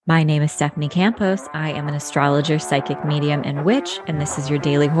My name is Stephanie Campos. I am an astrologer, psychic medium, and witch, and this is your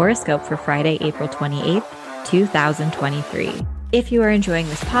daily horoscope for Friday, April 28th, 2023. If you are enjoying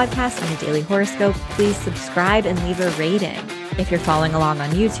this podcast and the daily horoscope, please subscribe and leave a rating. If you're following along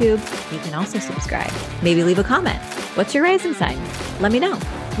on YouTube, you can also subscribe. Maybe leave a comment. What's your rising sign? Let me know.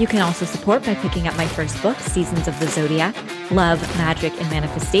 You can also support by picking up my first book, Seasons of the Zodiac, Love, Magic, and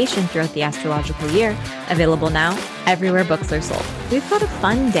Manifestation Throughout the Astrological Year, available now everywhere books are sold. We've got a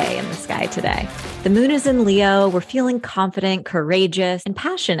fun day in the sky today. The moon is in Leo. We're feeling confident, courageous, and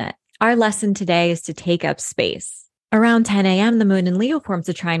passionate. Our lesson today is to take up space. Around 10 a.m., the moon in Leo forms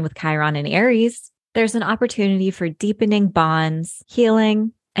a trine with Chiron in Aries. There's an opportunity for deepening bonds,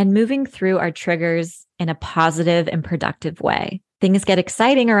 healing, and moving through our triggers in a positive and productive way. Things get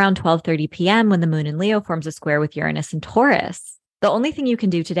exciting around 12:30 p.m. when the moon in Leo forms a square with Uranus and Taurus. The only thing you can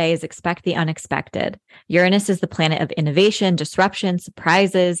do today is expect the unexpected. Uranus is the planet of innovation, disruption,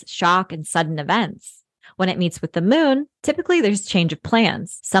 surprises, shock, and sudden events. When it meets with the moon, typically there's change of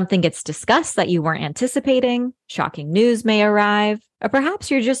plans. Something gets discussed that you weren't anticipating, shocking news may arrive, or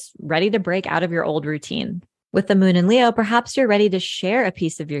perhaps you're just ready to break out of your old routine. With the moon in Leo, perhaps you're ready to share a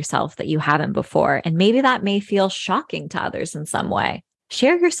piece of yourself that you haven't before, and maybe that may feel shocking to others in some way.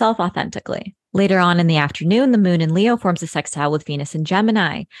 Share yourself authentically. Later on in the afternoon, the moon in Leo forms a sextile with Venus in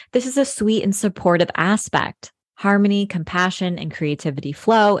Gemini. This is a sweet and supportive aspect. Harmony, compassion, and creativity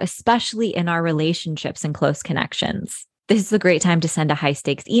flow, especially in our relationships and close connections. This is a great time to send a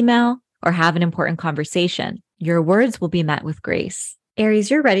high-stakes email or have an important conversation. Your words will be met with grace.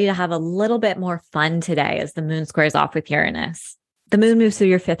 Aries, you're ready to have a little bit more fun today as the moon squares off with Uranus. The moon moves through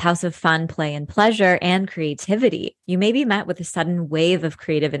your fifth house of fun, play, and pleasure and creativity. You may be met with a sudden wave of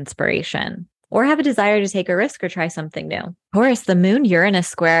creative inspiration or have a desire to take a risk or try something new. Taurus, the moon Uranus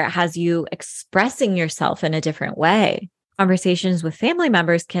square has you expressing yourself in a different way. Conversations with family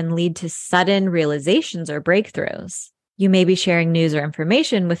members can lead to sudden realizations or breakthroughs. You may be sharing news or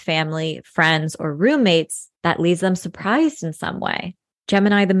information with family, friends, or roommates that leaves them surprised in some way.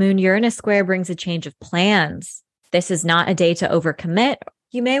 Gemini, the moon Uranus square brings a change of plans. This is not a day to overcommit.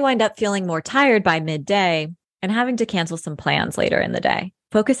 You may wind up feeling more tired by midday and having to cancel some plans later in the day.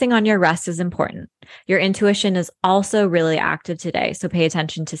 Focusing on your rest is important. Your intuition is also really active today, so pay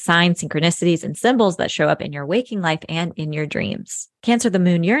attention to signs, synchronicities, and symbols that show up in your waking life and in your dreams. Cancer, the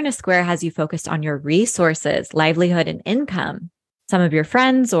moon Uranus square has you focused on your resources, livelihood, and income. Some of your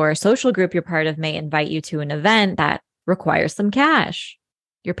friends or social group you're part of may invite you to an event that requires some cash.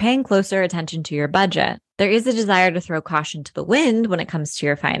 You're paying closer attention to your budget. There is a desire to throw caution to the wind when it comes to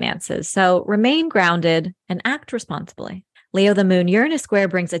your finances, so remain grounded and act responsibly. Leo, the moon Uranus square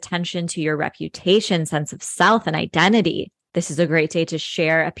brings attention to your reputation, sense of self, and identity. This is a great day to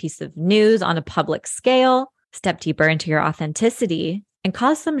share a piece of news on a public scale, step deeper into your authenticity, and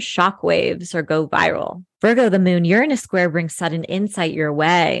cause some shockwaves or go viral. Virgo, the moon Uranus square brings sudden insight your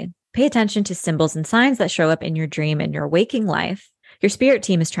way. Pay attention to symbols and signs that show up in your dream and your waking life. Your spirit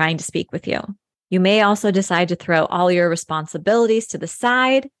team is trying to speak with you. You may also decide to throw all your responsibilities to the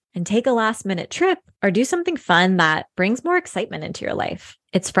side and take a last-minute trip or do something fun that brings more excitement into your life.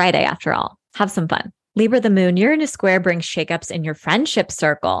 It's Friday after all. Have some fun. Libra, the moon Uranus square brings shakeups in your friendship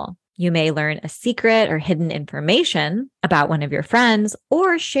circle. You may learn a secret or hidden information about one of your friends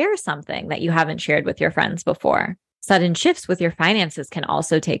or share something that you haven't shared with your friends before. Sudden shifts with your finances can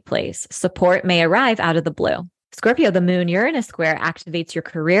also take place. Support may arrive out of the blue. Scorpio, the moon Uranus square activates your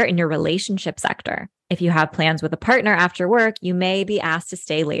career in your relationship sector. If you have plans with a partner after work, you may be asked to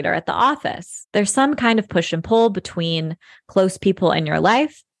stay later at the office. There's some kind of push and pull between close people in your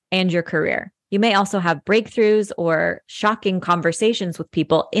life and your career. You may also have breakthroughs or shocking conversations with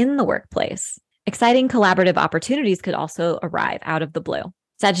people in the workplace. Exciting collaborative opportunities could also arrive out of the blue.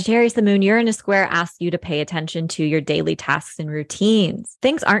 Sagittarius, the moon Uranus square asks you to pay attention to your daily tasks and routines.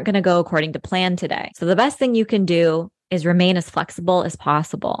 Things aren't going to go according to plan today. So the best thing you can do is remain as flexible as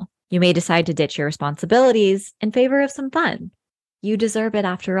possible. You may decide to ditch your responsibilities in favor of some fun. You deserve it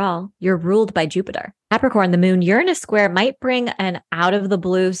after all. You're ruled by Jupiter. Capricorn, the moon Uranus square might bring an out of the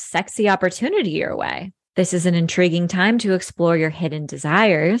blue sexy opportunity your way. This is an intriguing time to explore your hidden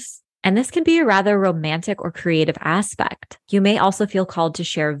desires. And this can be a rather romantic or creative aspect. You may also feel called to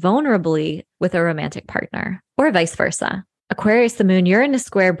share vulnerably with a romantic partner, or vice versa. Aquarius, the moon Uranus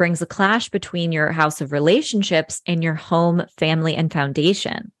square brings a clash between your house of relationships and your home, family, and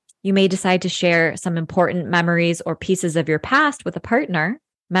foundation. You may decide to share some important memories or pieces of your past with a partner.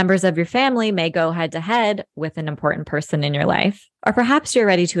 Members of your family may go head to head with an important person in your life, or perhaps you're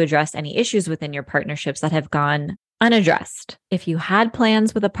ready to address any issues within your partnerships that have gone unaddressed. If you had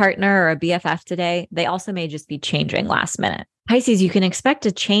plans with a partner or a BFF today, they also may just be changing last minute. Pisces, you can expect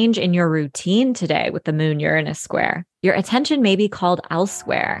a change in your routine today with the Moon Uranus square. Your attention may be called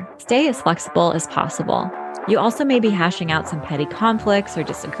elsewhere. Stay as flexible as possible. You also may be hashing out some petty conflicts or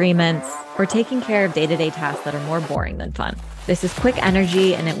disagreements, or taking care of day-to-day tasks that are more boring than fun. This is quick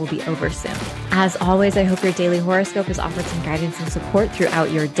energy and it will be over soon. As always, I hope your daily horoscope has offered some guidance and support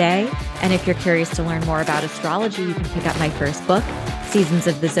throughout your day. And if you're curious to learn more about astrology, you can pick up my first book, Seasons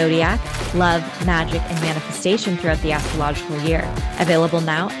of the Zodiac, Love, Magic, and Manifestation Throughout the Astrological Year. Available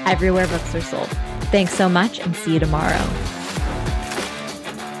now everywhere books are sold. Thanks so much and see you tomorrow.